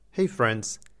Hey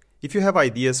friends, if you have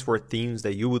ideas for themes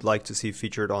that you would like to see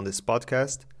featured on this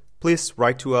podcast, please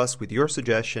write to us with your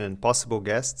suggestion and possible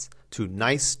guests to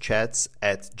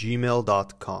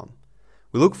nicechats@gmail.com.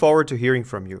 We look forward to hearing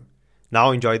from you.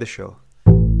 Now enjoy the show.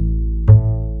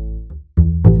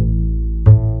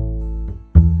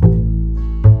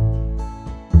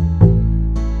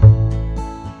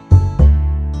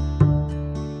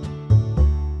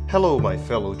 Hello, my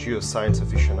fellow geoscience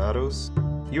aficionados.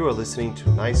 You are listening to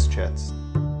Nice Chats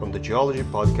from the Geology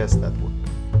Podcast Network.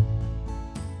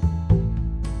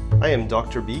 I am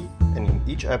Dr. B, and in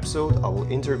each episode I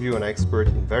will interview an expert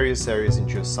in various areas in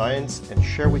geoscience and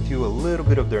share with you a little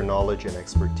bit of their knowledge and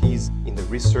expertise in the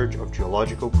research of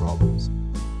geological problems.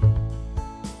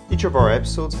 Each of our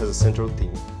episodes has a central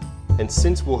theme, and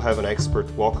since we'll have an expert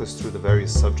walk us through the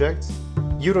various subjects,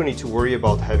 you don't need to worry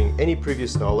about having any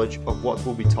previous knowledge of what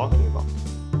we'll be talking about.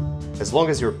 As long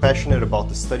as you're passionate about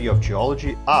the study of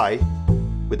geology, I,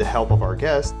 with the help of our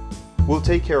guest, will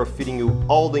take care of feeding you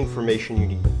all the information you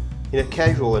need in a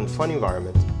casual and fun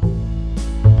environment.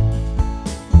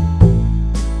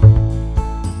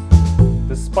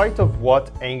 Despite of what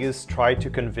Angus tried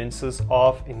to convince us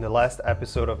of in the last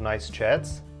episode of Nice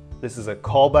Chats, this is a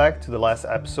callback to the last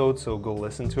episode, so go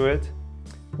listen to it.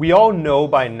 We all know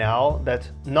by now that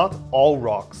not all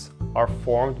rocks are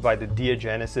formed by the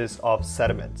diagenesis of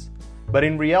sediments, but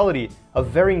in reality, a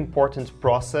very important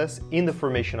process in the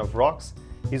formation of rocks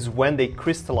is when they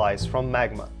crystallize from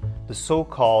magma, the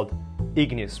so-called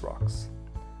igneous rocks.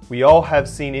 We all have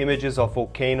seen images of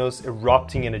volcanoes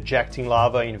erupting and ejecting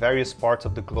lava in various parts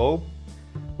of the globe,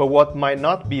 but what might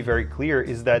not be very clear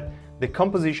is that the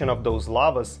composition of those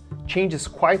lavas changes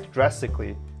quite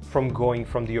drastically from going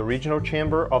from the original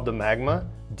chamber of the magma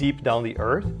deep down the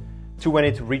earth to when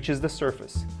it reaches the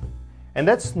surface. And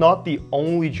that's not the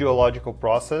only geological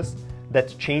process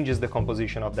that changes the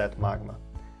composition of that magma.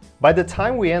 By the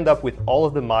time we end up with all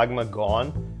of the magma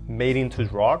gone, made into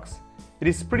rocks, it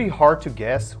is pretty hard to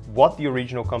guess what the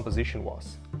original composition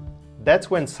was. That's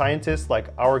when scientists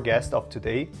like our guest of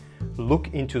today look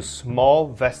into small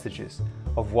vestiges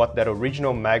of what that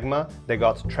original magma that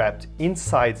got trapped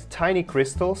inside tiny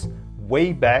crystals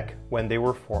way back when they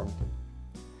were formed.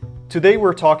 Today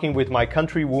we're talking with my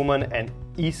countrywoman and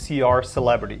ECR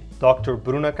celebrity, Dr.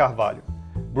 Bruna Carvalho.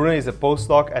 Bruna is a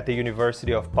postdoc at the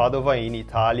University of Padova in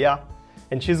Italia,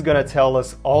 and she's gonna tell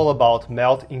us all about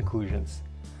melt inclusions.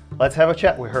 Let's have a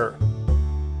chat with her.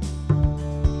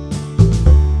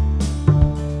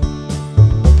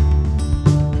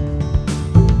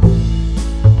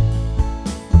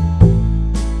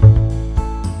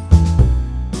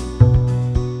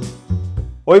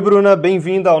 Oi, Bruna,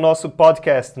 bem-vinda ao nosso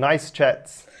podcast Nice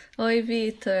Chats. Oi,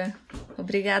 Vitor.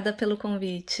 Obrigada pelo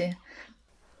convite.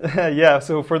 Yeah,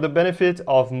 so for the benefit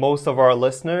of most of our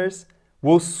listeners,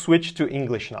 we'll switch to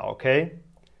English now, okay?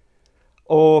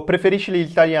 O preferisci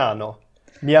l'italiano?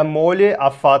 Mia moglie ha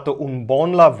fatto un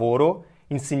buon lavoro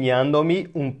insegnandomi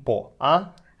un po',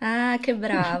 ah? Ah, che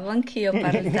bravo, anch'io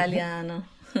parlo italiano.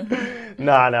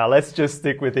 Nah, let's just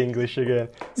stick with English again.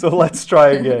 So let's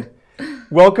try again.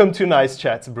 Welcome to Nice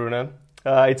Chats, Bruna.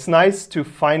 It's nice to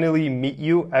finally meet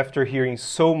you after hearing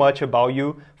so much about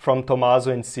you from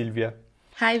Tommaso and Silvia.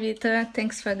 Hi, Vitor.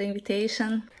 Thanks for the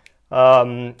invitation.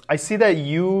 I see that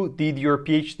you did your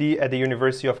PhD at the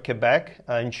University of Quebec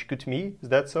in Chicoutimi. Is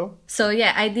that so? So,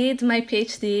 yeah, I did my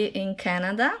PhD in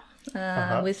Canada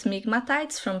with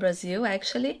migmatites from Brazil,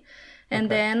 actually. And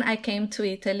then I came to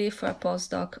Italy for a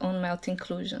postdoc on melt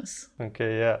inclusions.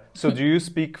 Okay, yeah. So do you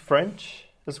speak French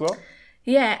as well?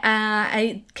 Yeah,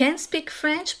 I can speak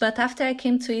French, but after I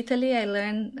came to Italy, I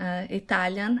learned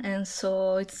Italian, and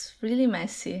so it's really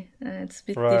messy. It's a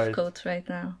bit difficult right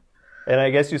now. And I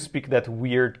guess you speak that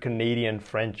weird Canadian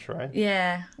French, right?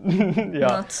 Yeah, yeah.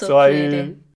 Not so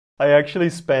pretty. I actually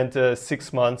spent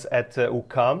 6 months at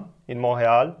UQAM in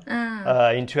Montreal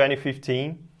in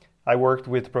 2015. I worked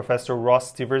with Professor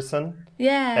Ross Steverson.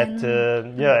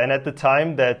 And at the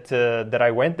time that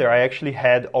I went there, I actually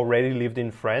had already lived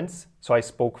in France, so I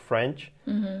spoke French.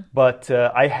 Mm-hmm. But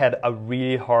I had a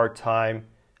really hard time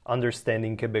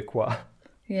understanding Quebecois.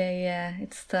 Yeah,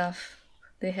 it's tough.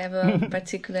 They have a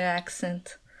particular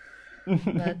accent.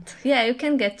 But yeah, you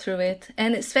can get through it.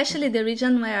 And especially the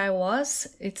region where I was,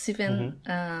 it's even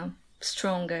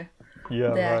stronger.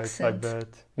 Yeah, the right, accent. I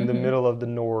bet. In the middle of the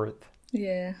north.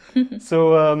 Yeah.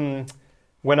 So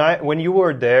when you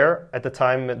were there, at the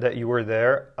time that you were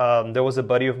there, there was a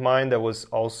buddy of mine that was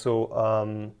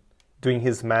also doing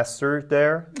his master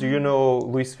there. Do you know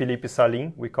Luis Felipe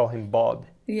Salim? We call him Bob.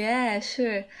 Yeah,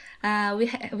 sure.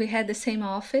 We had the same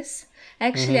office.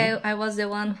 Actually, I was the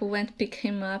one who went pick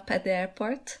him up at the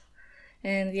airport.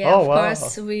 And yeah, Oh, of wow.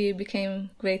 course, we became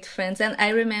great friends. And I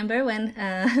remember when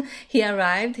he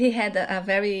arrived, he had a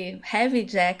very heavy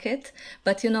jacket.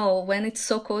 But you know, when it's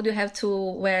so cold, you have to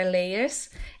wear layers.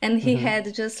 And he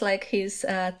had just like his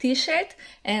t-shirt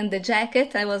and the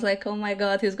jacket. I was like, oh my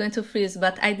God, he's going to freeze.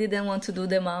 But I didn't want to do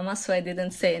the mama, so I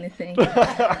didn't say anything.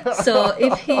 So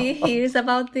if he hears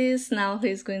about this, now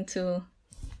he's going to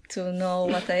know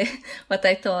what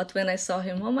I thought when I saw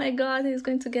him. Oh my God, he's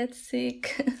going to get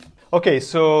sick. Okay,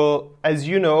 so as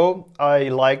you know, I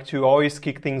like to always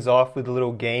kick things off with a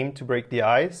little game to break the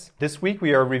ice. This week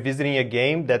we are revisiting a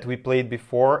game that we played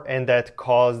before and that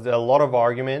caused a lot of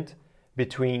argument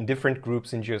between different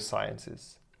groups in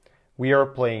geosciences. We are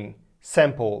playing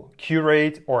Sample,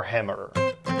 Curate, or Hammer.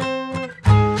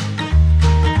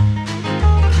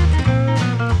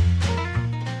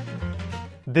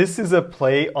 This is a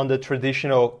play on the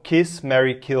traditional Kiss,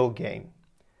 Marry, Kill game.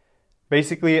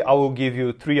 Basically, I will give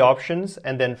you 3 options,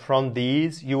 and then from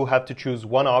these, you will have to choose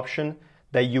one option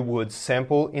that you would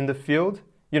sample in the field.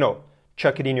 You know,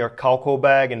 chuck it in your Calco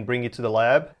bag and bring it to the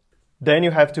lab. Then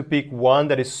you have to pick one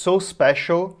that is so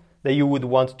special that you would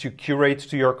want to curate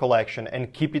to your collection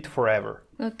and keep it forever.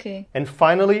 Okay. And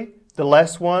finally, the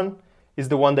last one is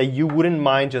the one that you wouldn't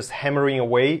mind just hammering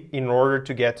away in order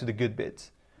to get to the good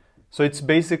bits. So it's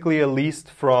basically a list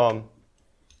from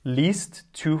least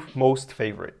to most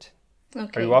favorite.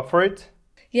 Okay. Are you up for it?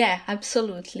 Yeah,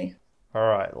 absolutely. All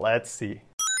right, let's see.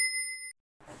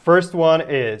 First one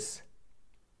is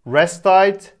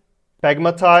restite,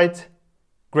 pegmatite,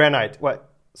 granite.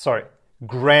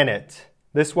 Granite.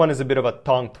 This one is a bit of a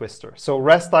tongue twister. So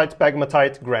restite,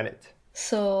 pegmatite, granite.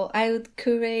 So I would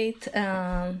curate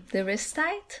the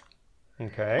restite.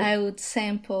 Okay. I would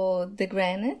sample the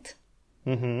granite.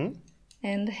 And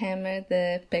hammer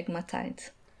the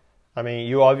pegmatite. I mean,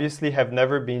 you obviously have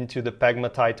never been to the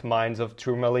pegmatite mines of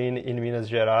Tourmaline in Minas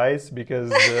Gerais,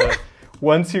 because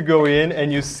once you go in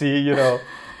and you see,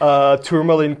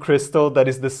 tourmaline crystal that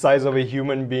is the size of a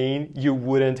human being, you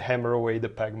wouldn't hammer away the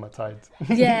pegmatite.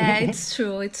 Yeah, it's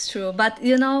true. But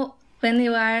when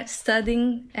you are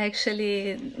studying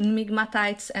actually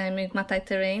migmatites and migmatite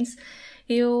terrains,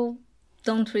 you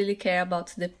don't really care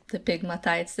about the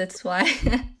pegmatites. That's why.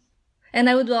 And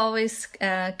I would always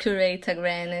curate a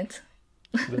granite.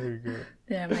 There you go.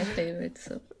 They are my favorite.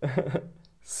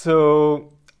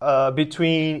 So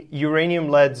between uranium,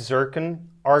 lead, zircon,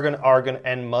 argon,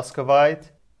 and muscovite,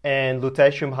 and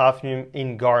lutetium, hafnium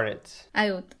in garnet.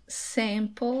 I would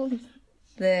sample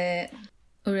the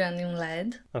uranium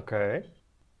lead. Okay.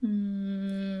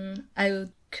 I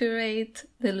would curate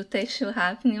the lutetium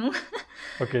hafnium.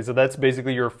 Okay, so that's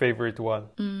basically your favorite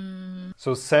one.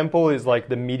 So sample is like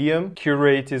the medium,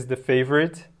 curate is the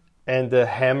favorite, and the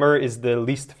hammer is the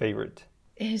least favorite.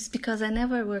 It's because I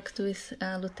never worked with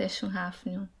lutetium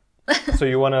hafnium. So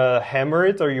you want to hammer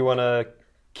it or you want to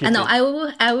keep it? No,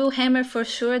 I will hammer for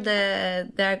sure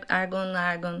the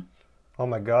argon. Oh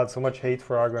my God, so much hate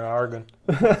for argon.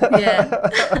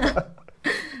 Yeah.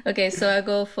 Okay, so I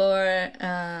go for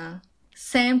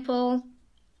sample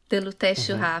the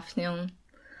lutetium hafnium.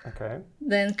 Okay.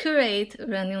 Then curate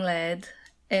uranium lead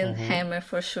and hammer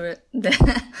for sure the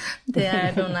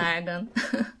argon.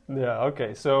 Yeah,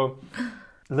 okay. So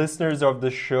listeners of the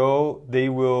show, they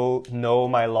will know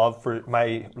my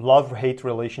love-hate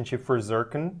relationship for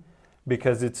zircon,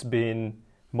 because it's been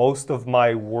most of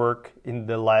my work in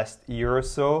the last year or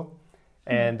so.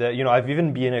 And, I've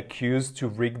even been accused to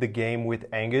rig the game with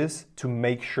Angus to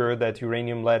make sure that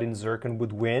uranium, lead, and zircon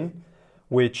would win,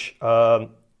 which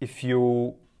if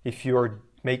you are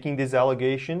making these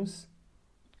allegations,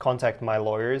 contact my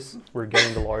lawyers. We're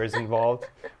getting the lawyers involved.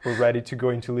 We're ready to go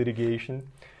into litigation.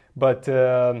 But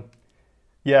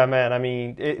yeah, man, I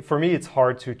mean, for me, it's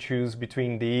hard to choose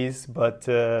between these, but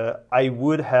I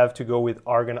would have to go with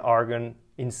argon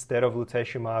instead of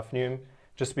lutetium hafnium,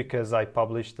 just because I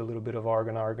published a little bit of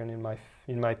argon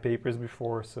in my papers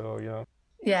before, so.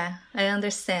 Yeah, I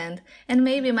understand. And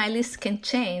maybe my list can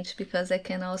change, because I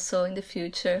can also in the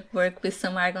future work with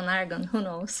some argon. Who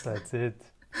knows? That's it.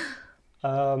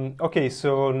 Okay,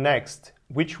 so next,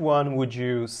 which one would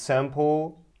you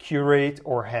sample, curate,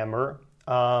 or hammer?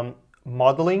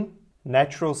 Modeling,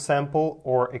 natural sample,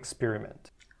 or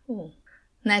experiment? Ooh.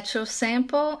 Natural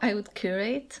sample, I would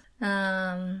curate.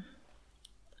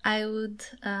 I would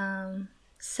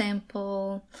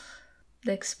sample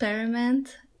the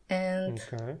experiment and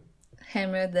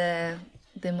hammer the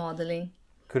modeling.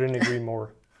 Couldn't agree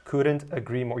more.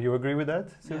 You agree with that,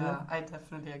 Silvia? Yeah, I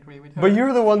definitely agree with her. But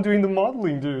you're the one doing the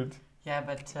modeling, dude. Yeah,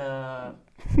 but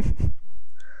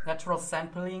natural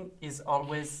sampling is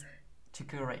always to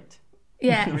curate.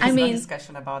 Yeah, There is no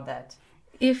discussion about that.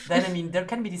 There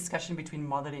can be discussion between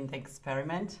model and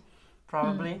experiment,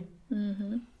 probably.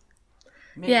 Mm-hmm.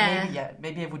 Maybe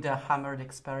I would hammer the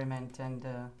experiment and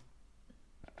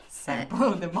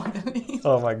sample the modeling.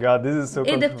 Oh my God, this is so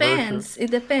controversial.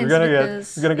 It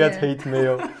depends. We're gonna get hate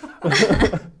mail.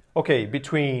 Okay,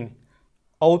 between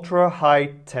ultra high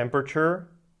temperature,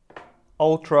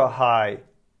 ultra high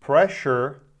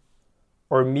pressure,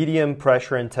 or medium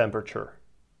pressure and temperature.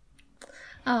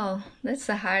 Oh, that's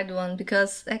a hard one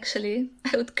because actually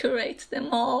I would curate them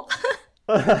all.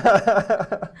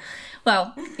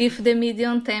 Well, if the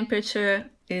medium temperature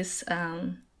is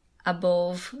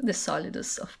above the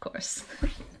solidus, of course.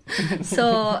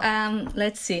 So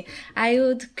let's see. I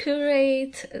would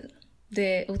curate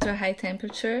the ultra high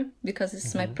temperature because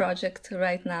it's my project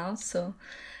right now. So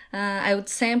I would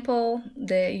sample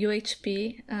the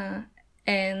UHP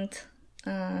and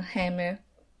hammer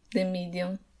the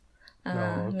medium.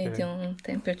 Medium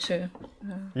temperature.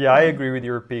 Yeah, I agree with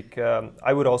your pick.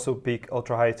 I would also pick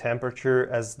ultra high temperature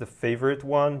as the favorite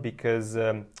one because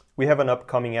we have an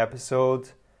upcoming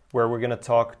episode where we're going to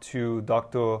talk to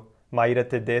Dr. Maira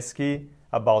Tedeschi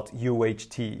about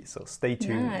UHT. So stay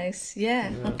tuned. Nice.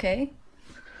 Yeah. Okay.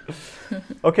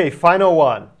 Okay, final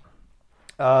one.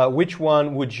 Which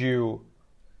one would you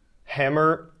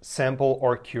hammer, sample,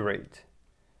 or curate?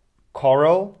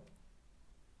 Corel,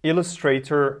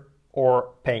 Illustrator, or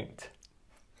Paint?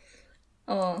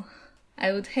 Oh,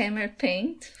 I would hammer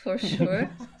Paint for sure.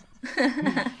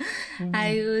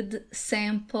 I would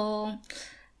sample.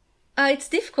 It's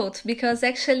difficult because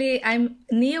actually I'm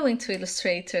new into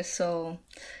Illustrator. So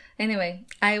anyway,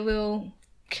 I will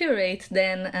curate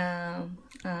then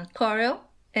Corel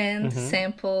and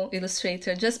sample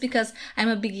Illustrator just because I'm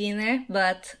a beginner.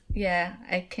 But yeah,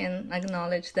 I can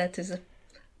acknowledge that it's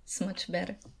much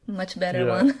better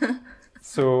one.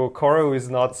 So Corel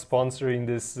is not sponsoring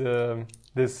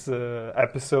this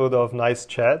episode of Nice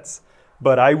Chats,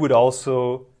 but I would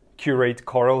also curate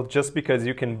Corel just because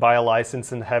you can buy a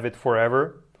license and have it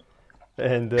forever,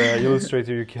 and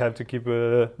Illustrator you have to keep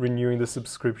renewing the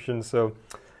subscription. So,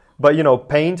 but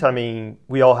Paint. I mean,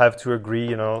 we all have to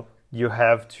agree. You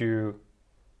have to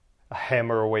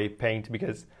hammer away Paint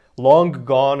because long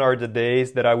gone are the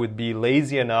days that I would be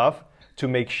lazy enough to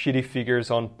make shitty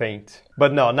figures on Paint.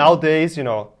 But no, nowadays,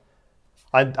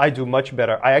 I do much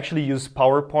better. I actually use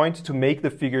PowerPoint to make the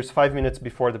figures 5 minutes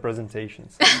before the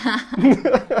presentations.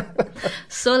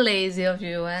 So lazy of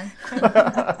you, eh?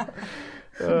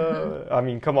 I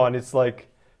mean, come on, it's like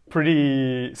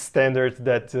pretty standard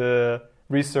that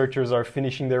researchers are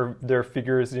finishing their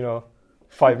figures,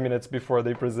 5 minutes before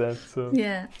they present. So.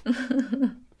 Yeah.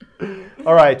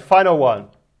 All right, final one.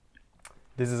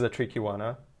 This is a tricky one,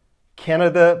 huh?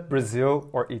 Canada, Brazil,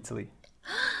 or Italy?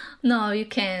 No, you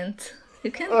can't.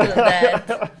 You can't do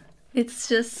that. It's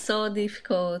just so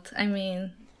difficult. I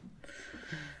mean,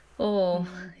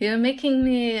 you're making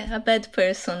me a bad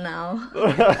person now.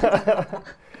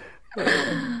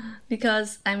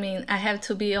 Because, I mean, I have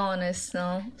to be honest,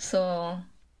 no? So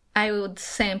I would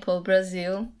sample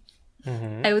Brazil.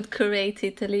 I would curate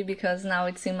Italy because now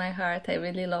it's in my heart. I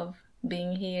really love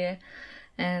being here.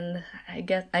 And I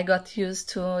got used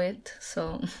to it,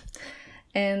 so,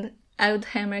 and I would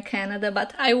hammer Canada,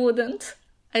 but I wouldn't.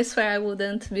 I swear I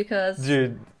wouldn't because...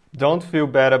 Dude, don't feel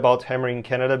bad about hammering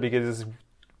Canada because it's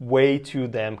way too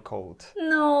damn cold.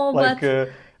 No, but...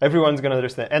 everyone's gonna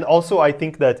understand. And also I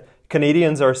think that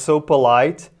Canadians are so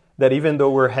polite that even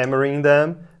though we're hammering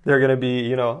them, they're gonna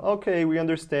be, okay, we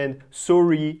understand.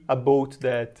 Sorry about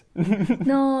that.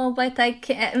 No, but I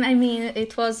can. I mean,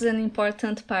 it was an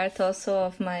important part also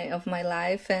of my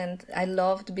life, and I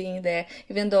loved being there.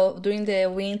 Even though during the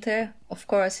winter, of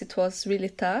course, it was really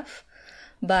tough.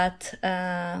 But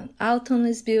autumn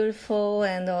is beautiful,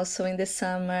 and also in the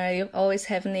summer, you always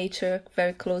have nature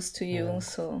very close to you.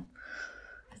 So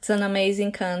it's an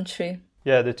amazing country.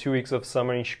 Yeah, the 2 weeks of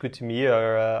summer in Chicoutimi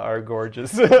are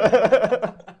gorgeous.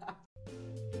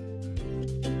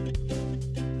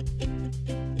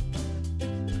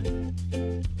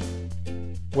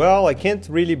 Well, I can't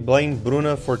really blame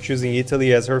Bruna for choosing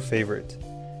Italy as her favorite.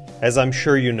 As I'm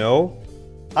sure you know,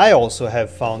 I also have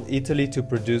found Italy to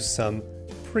produce some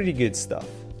pretty good stuff.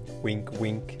 Wink,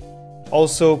 wink.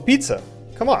 Also, pizza.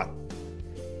 Come on.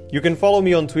 You can follow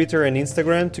me on Twitter and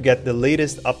Instagram to get the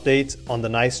latest updates on the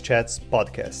Nice Chats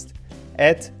podcast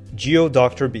at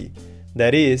GeoDrB.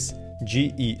 That is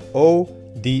GeoDrB.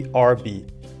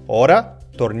 Ora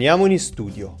torniamo in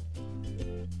studio.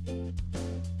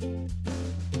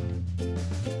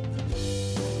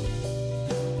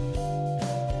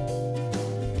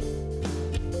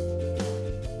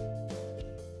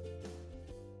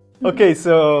 Okay,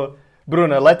 so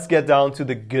Bruna, let's get down to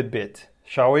the good bit,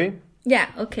 shall we? Yeah,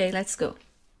 okay, let's go.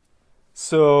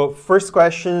 So first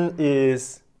question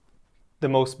is the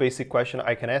most basic question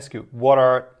I can ask you. What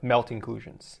are melt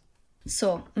inclusions?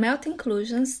 So melt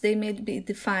inclusions, they may be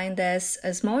defined as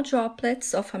small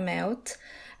droplets of a melt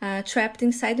trapped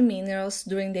inside minerals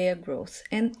during their growth.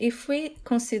 And if we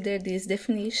consider this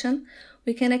definition,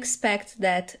 we can expect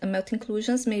that melt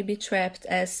inclusions may be trapped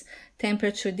as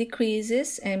temperature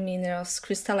decreases and minerals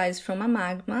crystallize from a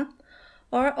magma,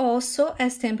 or also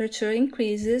as temperature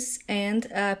increases and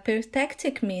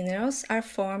pertectic minerals are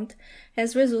formed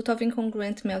as a result of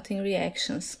incongruent melting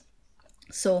reactions.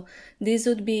 So these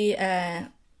would be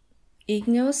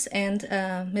igneous and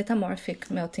metamorphic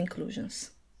melt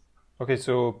inclusions. Okay,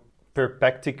 so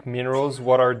pertectic minerals,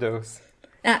 what are those?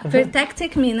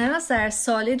 Pertectic minerals are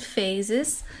solid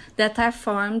phases that are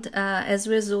formed as a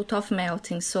result of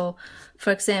melting. So,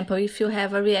 for example, if you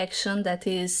have a reaction that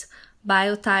is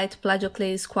biotite,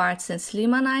 plagioclase, quartz, and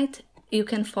slimonite, you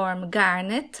can form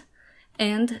garnet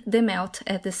and they melt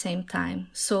at the same time.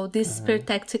 So this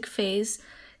pertectic phase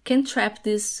can trap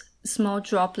this small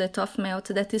droplet of melt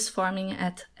that is forming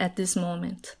at this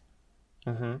moment.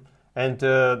 Mm-hmm. And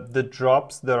the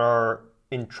drops that are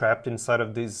entrapped inside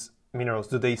of these minerals,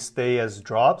 do they stay as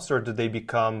drops or do they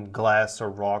become glass or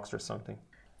rocks or something?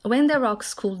 When the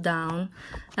rocks cool down,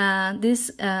 these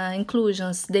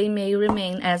inclusions, they may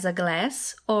remain as a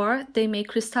glass or they may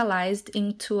crystallize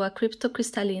into a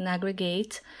cryptocrystalline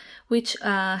aggregate which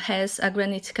has a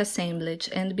granitic assemblage,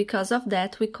 and because of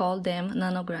that we call them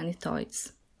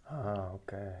nanogranitoids. Ah,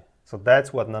 okay. So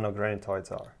that's what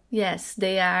nanogranitoids are. Yes,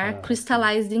 they are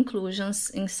crystallized inclusions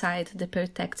inside the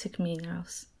pertectic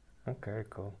minerals. Okay,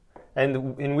 cool.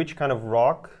 And in which kind of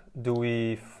rock do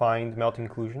we find melt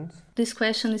inclusions? This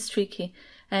question is tricky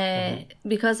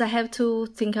because I have to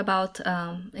think about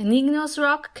an igneous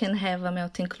rock can have a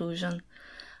melt inclusion,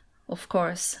 of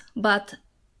course, but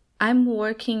I'm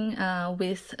working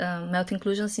with melt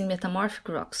inclusions in metamorphic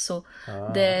rocks. So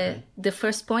the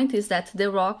first point is that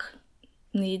the rock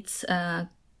needs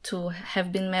to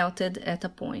have been melted at a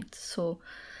point. So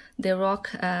the rock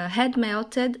had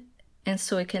melted, and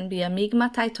so it can be a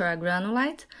migmatite or a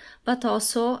granulite, but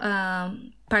also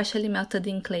partially melted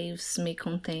enclaves may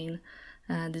contain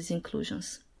these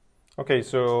inclusions. Okay,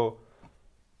 so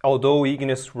although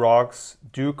igneous rocks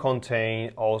do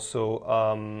contain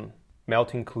also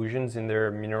melt inclusions in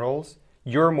their minerals,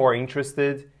 you're more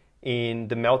interested in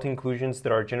the melt inclusions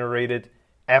that are generated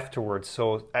afterwards.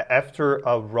 So after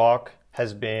a rock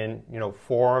has been,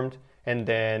 formed and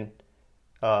then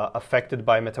affected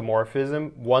by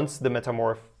metamorphism, once the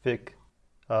metamorphic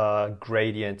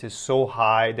gradient is so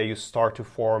high that you start to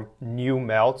form new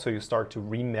melt, so you start to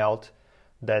remelt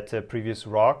that previous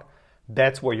rock,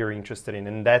 that's what you're interested in,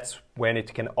 and that's when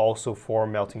it can also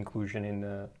form melt inclusion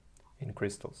in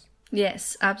crystals.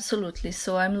 Yes, absolutely.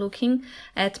 So I'm looking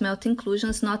at melt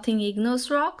inclusions not in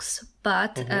igneous rocks,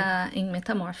 but in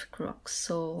metamorphic rocks,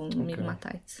 so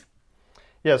migmatites.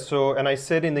 Yeah, so, and I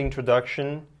said in the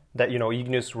introduction that,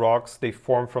 igneous rocks, they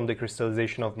form from the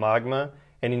crystallization of magma,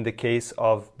 and in the case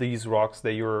of these rocks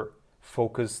that you're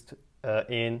focused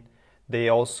in, they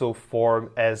also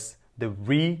form as the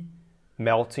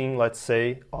re-melting, let's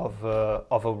say, of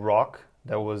a rock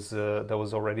that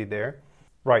was already there.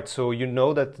 Right, so you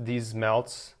know that these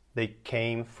melts, they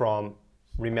came from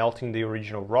remelting the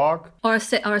original rock. Or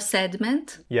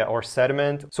sediment. Yeah, or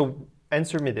sediment. So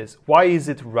answer me this. Why is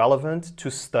it relevant to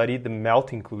study the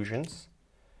melt inclusions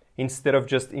instead of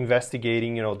just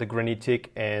investigating, the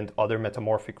granitic and other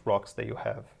metamorphic rocks that you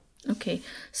have? Okay,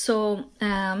 so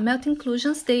melt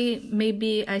inclusions, they may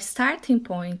be a starting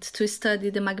point to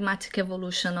study the magmatic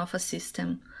evolution of a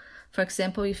system. For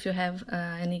example, if you have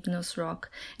an igneous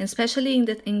rock, and especially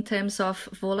in terms of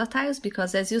volatiles,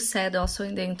 because as you said also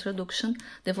in the introduction,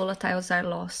 the volatiles are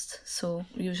lost. So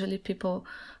usually people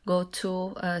go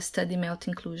to study melt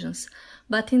inclusions.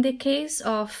 But in the case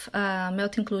of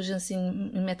melt inclusions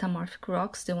in metamorphic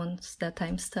rocks, the ones that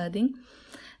I'm studying,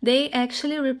 they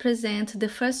actually represent the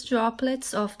first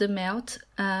droplets of the melt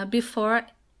before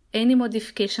any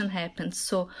modification happens.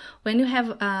 So when you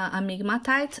have a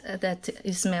migmatite that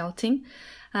is melting,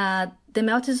 the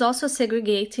melt is also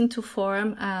segregating to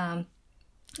form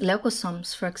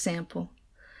leucosomes, for example.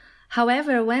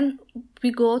 However, when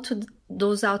we go to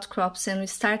those outcrops and we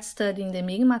start studying the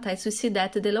migmatites, we see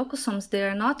that the leucosomes, they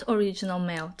are not original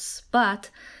melts, but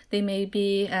they may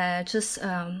be just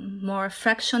more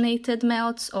fractionated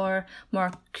melts or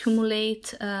more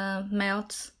cumulative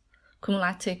melts.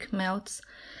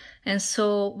 And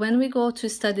so when we go to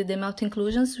study the melt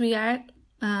inclusions, we are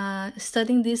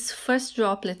studying these first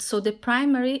droplets, so the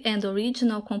primary and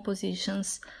original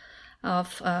compositions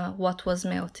of what was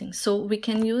melting. So we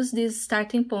can use these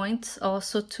starting points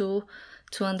also to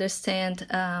understand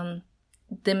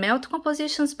the melt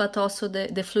compositions, but also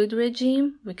the fluid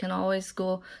regime. We can always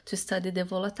go to study the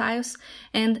volatiles.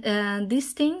 And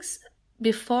these things,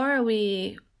 before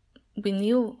we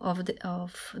knew of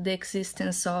the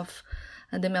existence of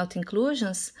the melt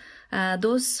inclusions,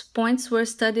 those points were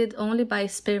studied only by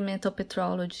experimental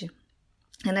petrology.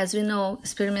 And as we know,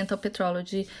 experimental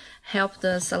petrology helped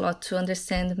us a lot to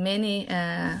understand many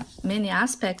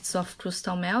aspects of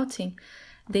crustal melting.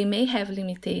 They may have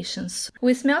limitations.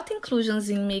 With melt inclusions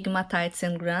in migmatites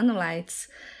and granulites,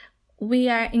 we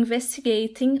are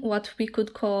investigating what we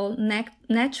could call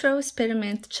natural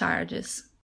experiment charges.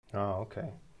 Oh,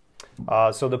 okay.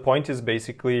 So the point is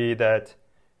basically that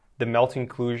the melt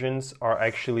inclusions are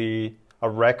actually a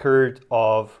record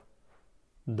of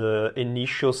the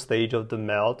initial stage of the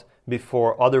melt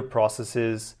before other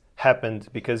processes happened.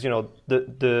 Because,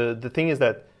 the thing is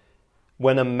that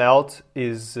when a melt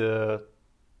is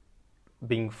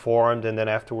being formed and then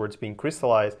afterwards being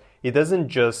crystallized, it doesn't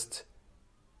just,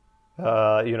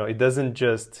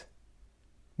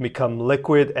 become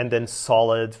liquid and then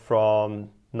solid from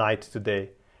night to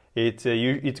day.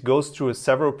 It goes through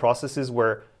several processes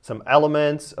where some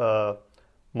elements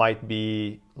might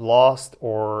be lost,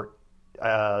 or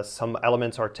some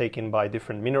elements are taken by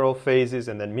different mineral phases,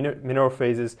 and then mineral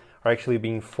phases are actually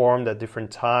being formed at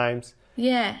different times.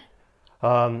 Yeah.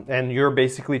 And you're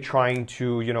basically trying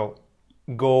to,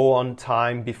 go on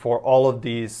time before all of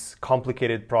these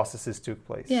complicated processes took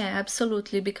place. Yeah,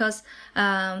 absolutely. Because,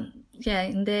 in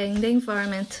the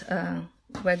environment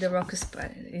where the rock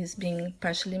is being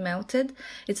partially melted,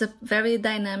 it's a very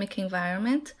dynamic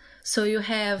environment. So you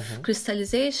have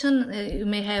crystallization, you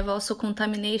may have also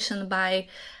contamination by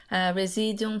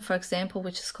residuum, for example,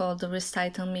 which is called the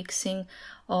restiton mixing,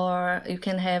 or you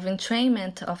can have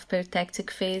entrainment of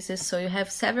peritectic phases. So you have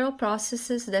several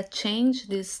processes that change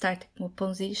this starting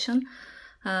position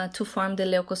to form the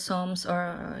leucosomes,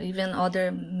 or even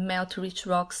other melt-rich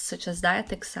rocks such as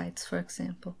diatexites, for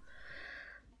example.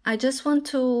 I just want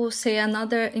to say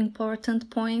another important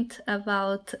point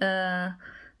about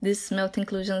these melt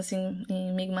inclusions in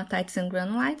migmatites and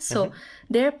granulites. So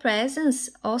their presence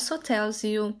also tells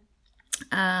you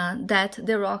that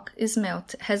the rock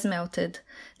has melted.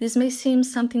 This may seem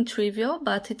something trivial,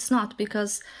 but it's not,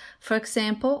 because, for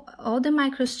example, all the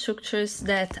microstructures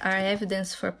that are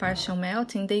evidence for partial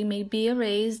melting, they may be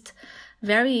erased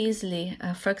very easily,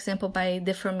 for example, by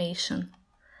deformation.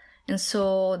 And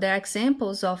so there are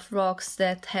examples of rocks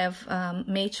that have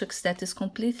matrix that is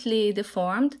completely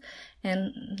deformed,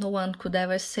 and no one could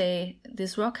ever say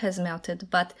this rock has melted.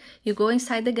 But you go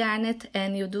inside the garnet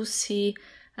and you do see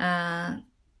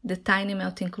the tiny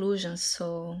melt inclusions.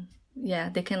 So yeah,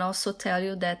 they can also tell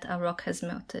you that a rock has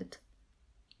melted.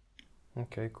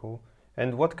 Okay, cool.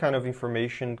 And what kind of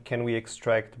information can we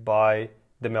extract by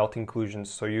the melt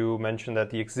inclusions? So you mentioned that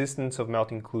the existence of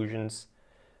melt inclusions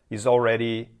is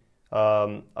already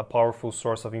a powerful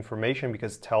source of information,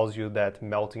 because it tells you that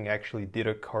melting actually did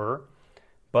occur.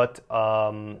 But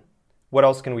what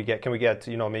else can we get? Can we get,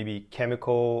 maybe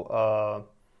chemical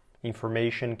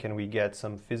information? Can we get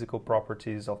some physical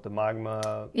properties of the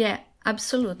magma? Yeah,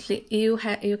 absolutely. You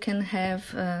can have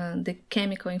the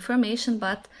chemical information,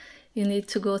 but you need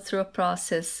to go through a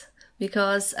process,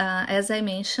 because as I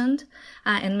mentioned,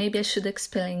 and maybe I should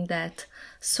explain that.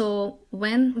 So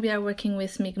when we are working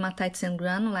with migmatites and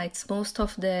granulites, most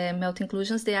of the melt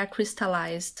inclusions, they are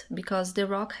crystallized because the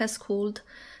rock has cooled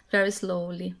very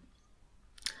slowly.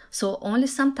 So only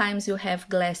sometimes you have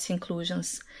glass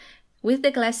inclusions. With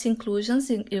the glass inclusions,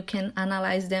 you can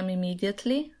analyze them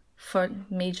immediately for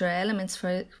major elements,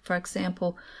 for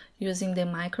example, using the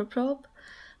microprobe.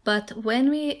 But when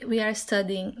we are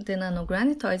studying the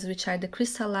nanogranitoids, which are the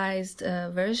crystallized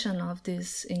version of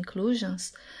these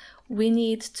inclusions, we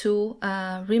need to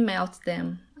remelt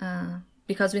them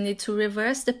because we need to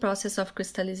reverse the process of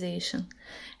crystallization.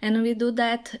 And we do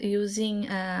that using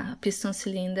a piston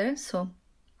cylinder, so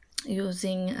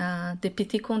using the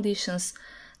PT conditions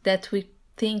that we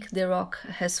think the rock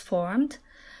has formed.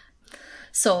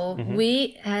 So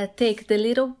we take the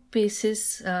little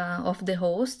pieces of the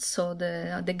host, so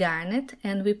the garnet,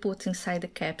 and we put inside the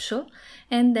capsule,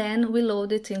 and then we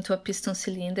load it into a piston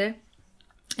cylinder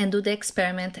and do the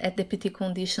experiment at the PT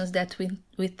conditions that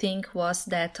we think was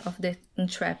that of the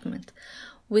entrapment.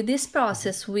 With this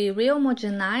process, we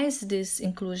rehomogenize this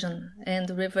inclusion and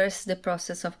reverse the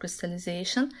process of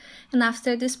crystallization. And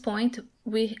after this point,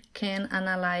 we can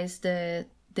analyze the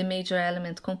the major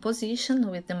element composition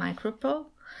with the microprobe.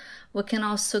 We can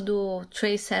also do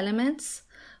trace elements.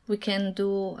 We can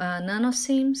do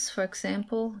nanosims, for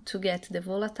example, to get the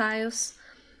volatiles.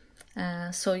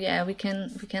 So yeah, we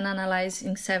can analyze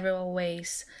in several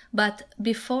ways. But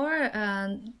before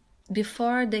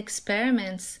the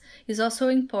experiments, it's also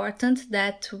important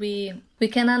that we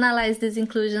can analyze these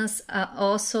inclusions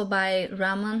also by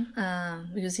Raman,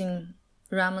 using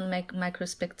Raman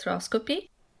microspectroscopy.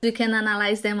 We can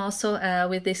analyze them also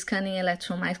with the scanning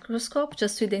electron microscope,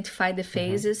 just to identify the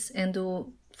phases and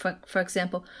do, for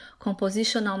example,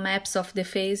 compositional maps of the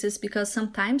phases, because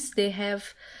sometimes they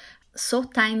have so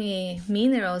tiny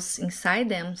minerals inside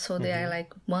them, so they are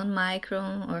like 1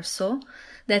 micron or so,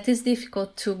 that is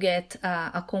difficult to get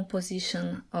a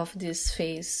composition of this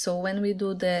phase. So when we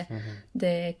do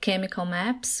the chemical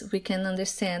maps, we can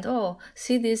understand,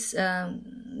 see this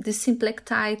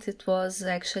symplectite, it was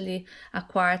actually a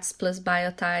quartz plus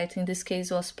biotite. In this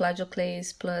case, it was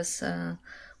plagioclase plus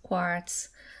quartz,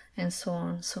 and so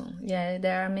on. So yeah,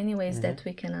 there are many ways that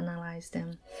we can analyze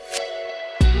them.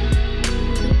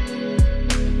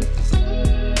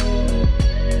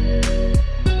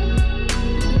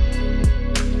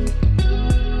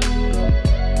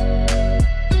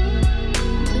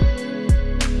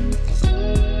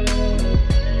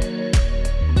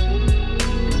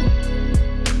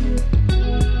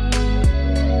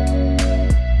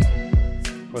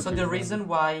 So the reason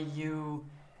why you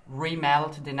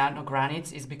remelt the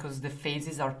nanogranites is because the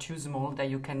phases are too small that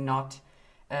you cannot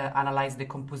analyze the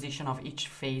composition of each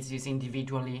phase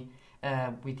individually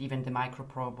with even the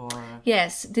microprobe or...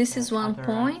 Yes, this is one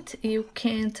point. You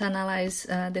can't analyze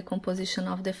the composition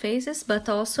of the phases, but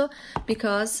also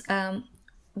because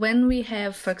when we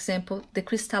have, for example, the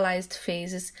crystallized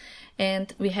phases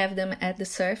and we have them at the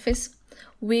surface,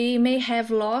 we may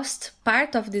have lost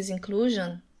part of this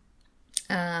inclusion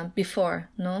before,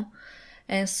 no?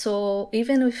 And so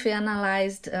even if we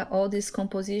analyzed all these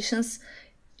compositions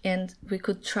and we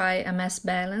could try a mass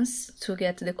balance to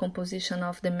get the composition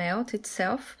of the melt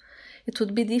itself, it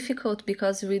would be difficult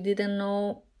because we didn't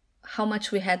know how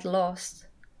much we had lost.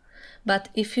 But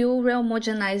if you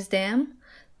rehomogenize them,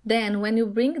 then when you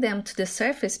bring them to the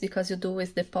surface, because you do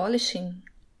with the polishing,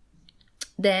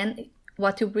 then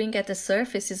what you bring at the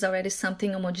surface is already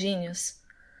something homogeneous.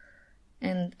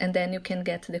 And then you can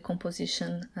get the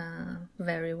composition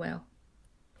very well.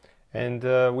 And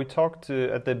we talked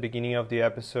at the beginning of the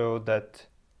episode that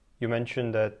you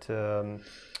mentioned that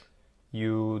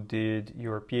you did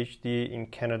your PhD in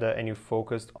Canada and you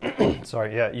focused,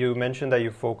 you mentioned that you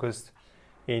focused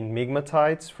in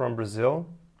migmatites from Brazil.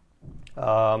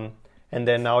 And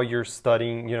then now you're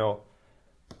studying,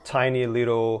 tiny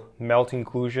little melt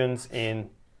inclusions in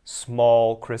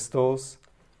small crystals.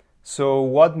 So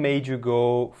what made you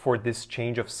go for this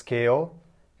change of scale,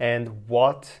 and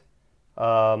what,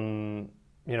 was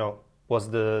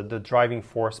the driving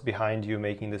force behind you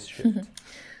making this shift?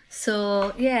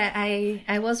 So yeah,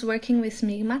 I was working with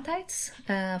migmatites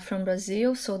from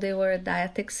Brazil, so they were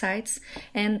diatexites,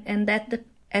 and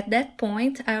at that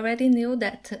point I already knew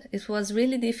that it was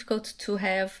really difficult to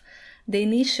have the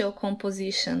initial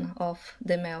composition of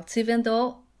the melts, even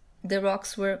though the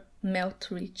rocks were melt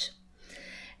rich.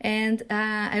 And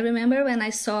I remember when I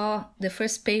saw the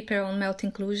first paper on melt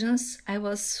inclusions, I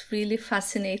was really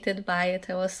fascinated by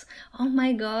it. I was, oh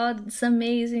my God, it's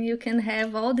amazing. You can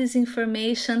have all this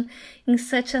information in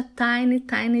such a tiny,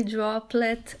 tiny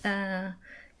droplet.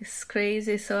 It's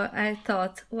crazy. So I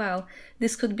thought, wow,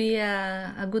 this could be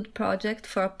a good project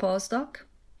for a postdoc.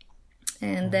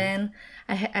 And then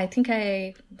I think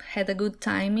I had a good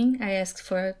timing. I asked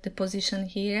for the position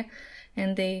here.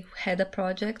 And they had a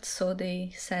project, so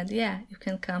they said, yeah, you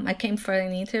can come. I came for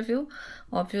an interview,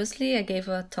 obviously. I gave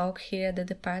a talk here at the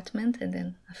department, and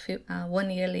then 1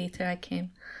 year later I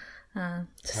came to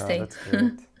stay. That's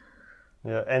great.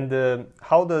 Yeah, and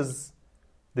how does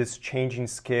this changing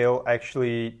scale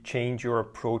actually change your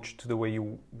approach to the way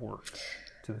you work,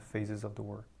 to the phases of the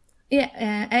work? Yeah,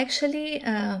 actually,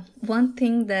 one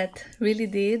thing that really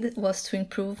did was to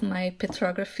improve my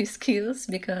petrography skills,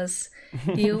 because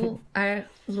you are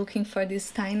looking for these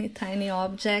tiny, tiny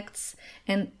objects,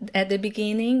 and at the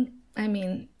beginning, I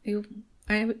mean, you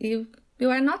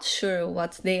are not sure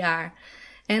what they are.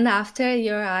 And after,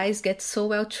 your eyes get so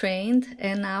well trained,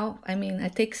 and now, I mean, I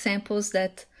take samples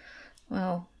that,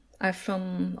 well, are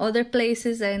from other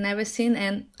places I never seen,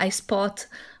 and I spot,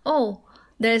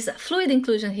 there's a fluid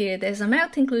inclusion here, there's a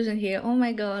melt inclusion here, oh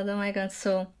my god.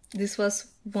 So this was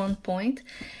one point.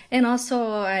 And also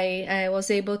I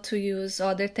was able to use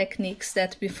other techniques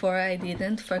that before I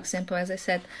didn't. For example, as I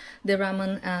said, the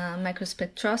Raman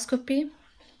microspectroscopy.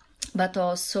 but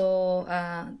also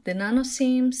the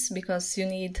nanoseams, because you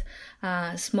need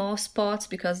small spots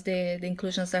because the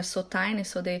inclusions are so tiny.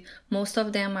 So most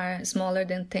of them are smaller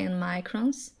than 10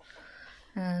 microns.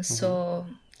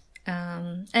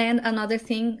 And another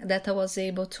thing that I was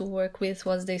able to work with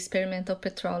was the experimental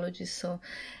petrology. So,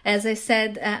 as I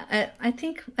said, I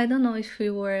think, I don't know if we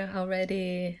were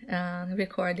already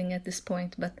recording at this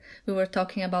point, but we were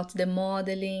talking about the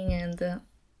modeling and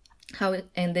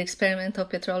the experimental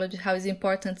petrology, how it's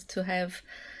important to have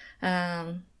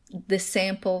the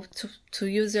sample to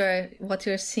use what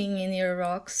you're seeing in your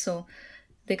rocks. So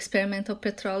the experimental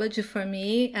petrology for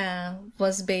me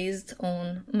was based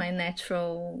on my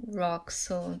natural rocks,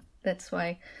 so that's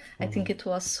why I think it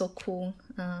was so cool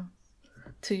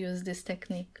to use this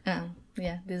technique,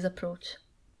 this approach.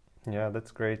 Yeah,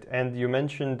 that's great. And you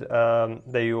mentioned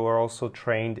that you are also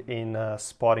trained in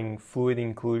spotting fluid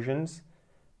inclusions.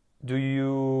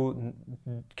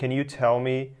 Can you tell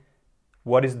me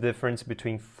what is the difference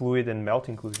between fluid and melt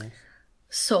inclusions?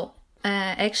 So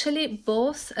actually,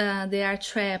 both they are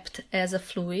trapped as a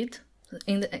fluid.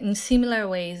 In similar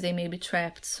ways, they may be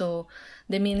trapped. So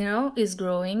the mineral is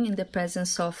growing in the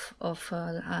presence of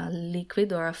a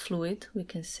liquid or a fluid, we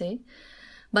can say.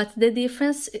 But the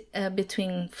difference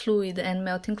between fluid and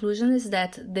melt inclusion is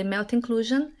that the melt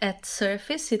inclusion at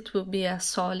surface, it will be a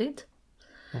solid.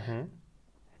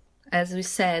 As we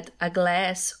said, a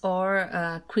glass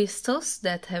or crystals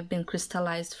that have been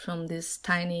crystallized from this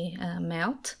tiny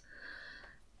melt.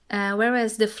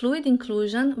 Whereas the fluid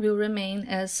inclusion will remain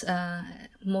as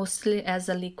mostly as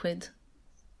a liquid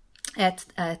at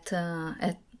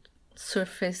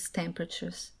surface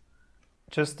temperatures.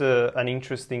 Just an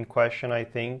interesting question, I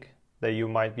think, that you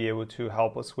might be able to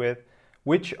help us with.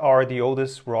 Which are the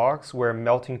oldest rocks where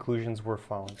melt inclusions were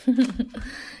found?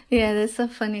 Yeah, that's a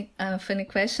funny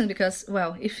question because,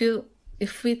 well,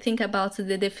 if we think about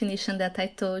the definition that I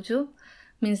told you,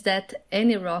 means that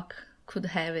any rock could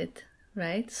have it,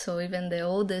 right? So even the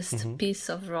oldest piece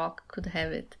of rock could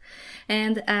have it.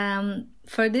 And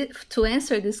to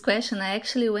answer this question, I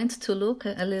actually went to look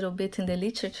a little bit in the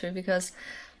literature because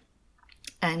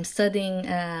I'm studying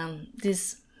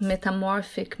these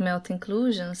metamorphic melt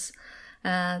inclusions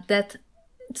that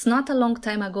it's not a long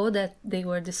time ago that they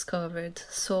were discovered.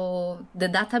 So the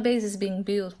database is being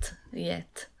built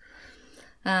yet.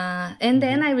 And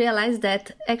then I realized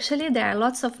that actually there are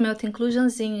lots of melt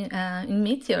inclusions in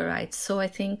meteorites. So I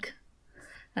think,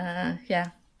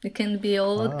 it can be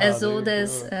as old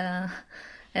as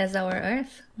our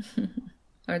Earth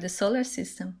or the solar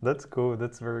system. That's cool.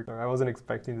 That's very cool. I wasn't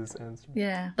expecting this answer.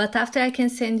 Yeah, but after I can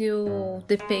send you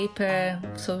the paper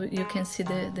so you can see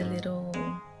the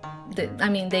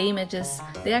images.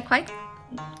 They are quite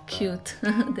cute,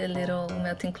 the little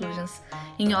melt inclusions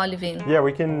in olivine. Yeah,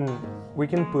 we can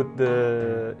put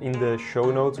in the show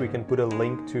notes. We can put a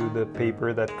link to the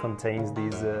paper that contains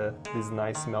these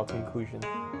nice melt inclusions.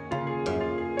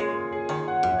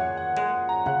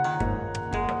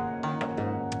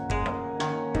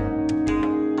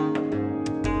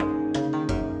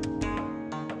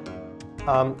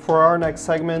 For our next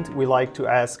segment, we like to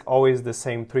ask always the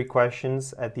same 3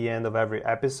 questions at the end of every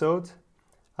episode.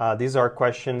 These are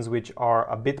questions which are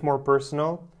a bit more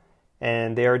personal,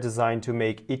 and they are designed to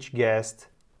make each guest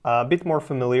a bit more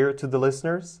familiar to the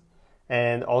listeners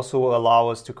and also allow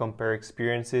us to compare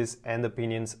experiences and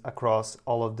opinions across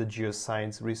all of the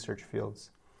geoscience research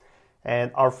fields.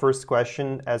 And our first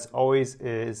question, as always,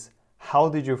 is how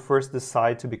did you first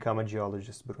decide to become a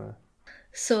geologist, Bruna?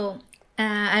 So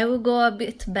I will go a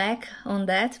bit back on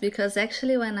that because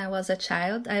actually when I was a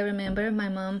child, I remember my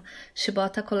mom, she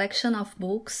bought a collection of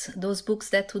books, those books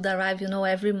that would arrive,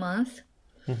 every month.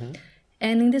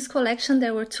 And in this collection,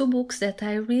 there were 2 books that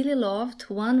I really loved.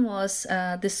 One was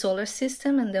the solar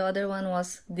system and the other one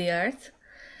was the Earth.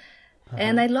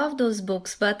 And I loved those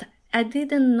books, but I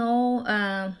didn't know,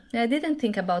 I didn't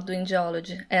think about doing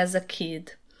geology as a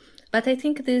kid. But I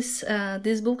think these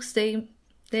books,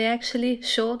 they actually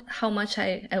showed how much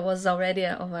I was already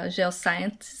of a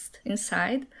geoscientist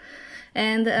inside.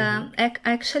 And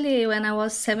actually, when I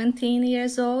was 17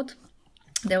 years old,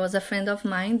 there was a friend of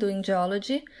mine doing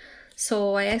geology.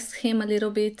 So I asked him a little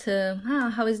bit,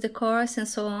 how is the course and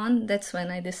so on. That's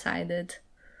when I decided.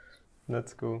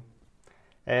 That's cool.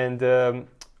 And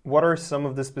what are some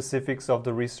of the specifics of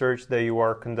the research that you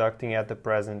are conducting at the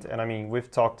present? And I mean, we've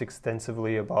talked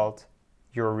extensively about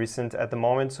your recent at the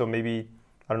moment, so maybe,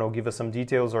 I don't know, give us some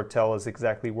details or tell us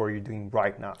exactly what you're doing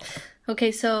right now.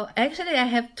 Okay, so actually I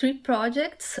have 3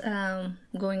 projects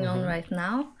going on right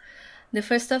now. The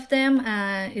first of them,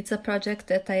 it's a project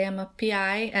that I am a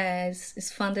PI,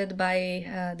 is funded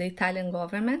by the Italian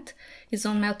government. It's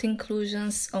on melt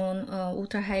inclusions on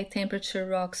ultra-high temperature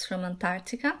rocks from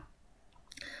Antarctica.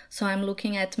 So I'm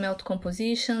looking at melt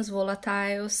compositions,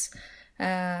 volatiles,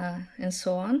 and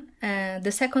so on.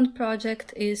 The second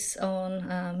project is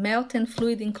on melt and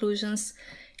fluid inclusions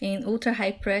in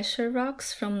ultra-high pressure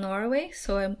rocks from Norway.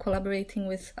 So I'm collaborating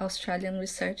with Australian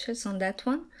researchers on that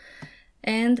one.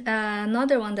 And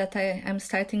another one that I'm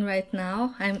starting right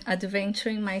now, I'm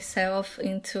adventuring myself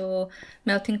into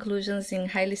melt inclusions in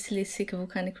highly silicic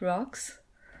volcanic rocks.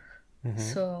 Mm-hmm.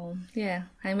 So yeah,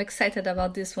 I'm excited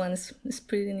about this one. It's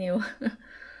pretty new.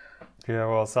 Yeah,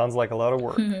 well, sounds like a lot of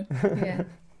work. Yeah.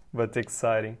 But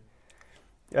exciting.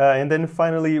 And then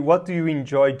finally, what do you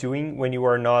enjoy doing when you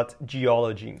are not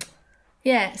geologing?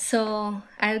 Yeah, so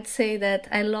I would say that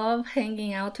I love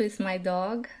hanging out with my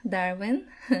dog, Darwin.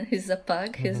 He's a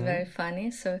pug. He's very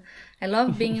funny. So I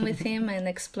love being with him and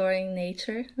exploring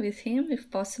nature with him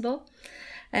if possible.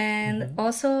 And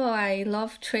also I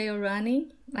love trail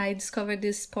running. I discovered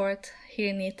this sport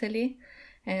here in Italy.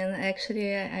 And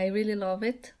actually I really love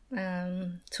it.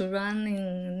 To run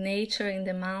in nature, in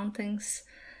the mountains,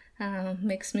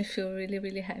 makes me feel really,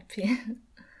 really happy.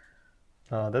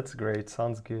 Oh, that's great.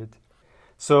 Sounds good.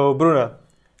 So, Bruna,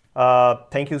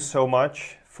 thank you so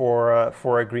much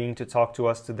for agreeing to talk to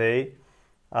us today.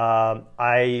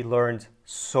 I learned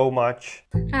so much.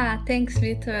 Thanks,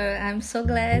 Victor. I'm so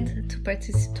glad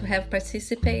to have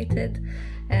participated.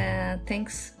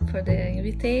 Thanks for the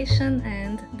invitation,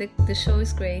 and the show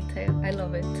is great. I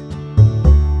love it.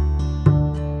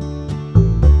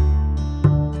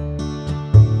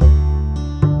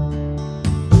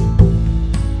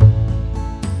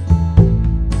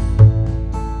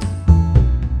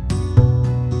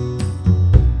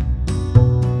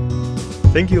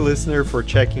 Thank you, listener, for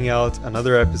checking out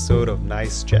another episode of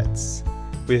Nice Chats.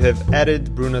 We have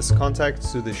added Bruna's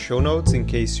contacts to the show notes in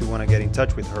case you want to get in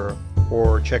touch with her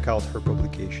or check out her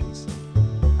publications.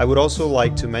 I would also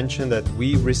like to mention that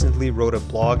we recently wrote a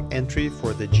blog entry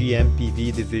for the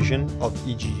GMPV division of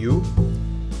EGU.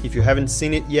 If you haven't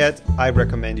seen it yet, I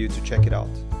recommend you to check it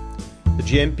out. The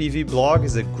GMPV blog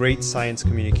is a great science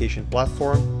communication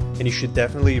platform, and you should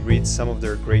definitely read some of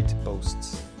their great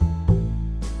posts.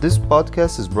 This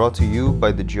podcast is brought to you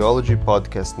by the Geology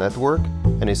Podcast Network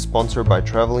and is sponsored by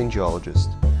Traveling Geologist.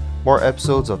 More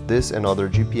episodes of this and other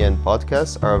GPN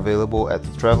podcasts are available at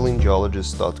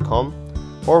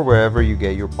travelinggeologist.com or wherever you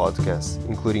get your podcasts,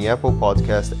 including Apple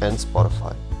Podcasts and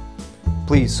Spotify.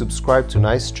 Please subscribe to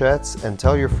Nice Chats and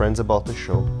tell your friends about the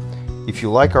show. If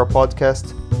you like our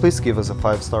podcast, please give us a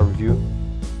 5-star review.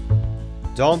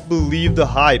 Don't believe the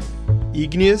hype.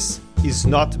 Igneous is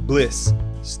not bliss.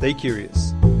 Stay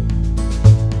curious.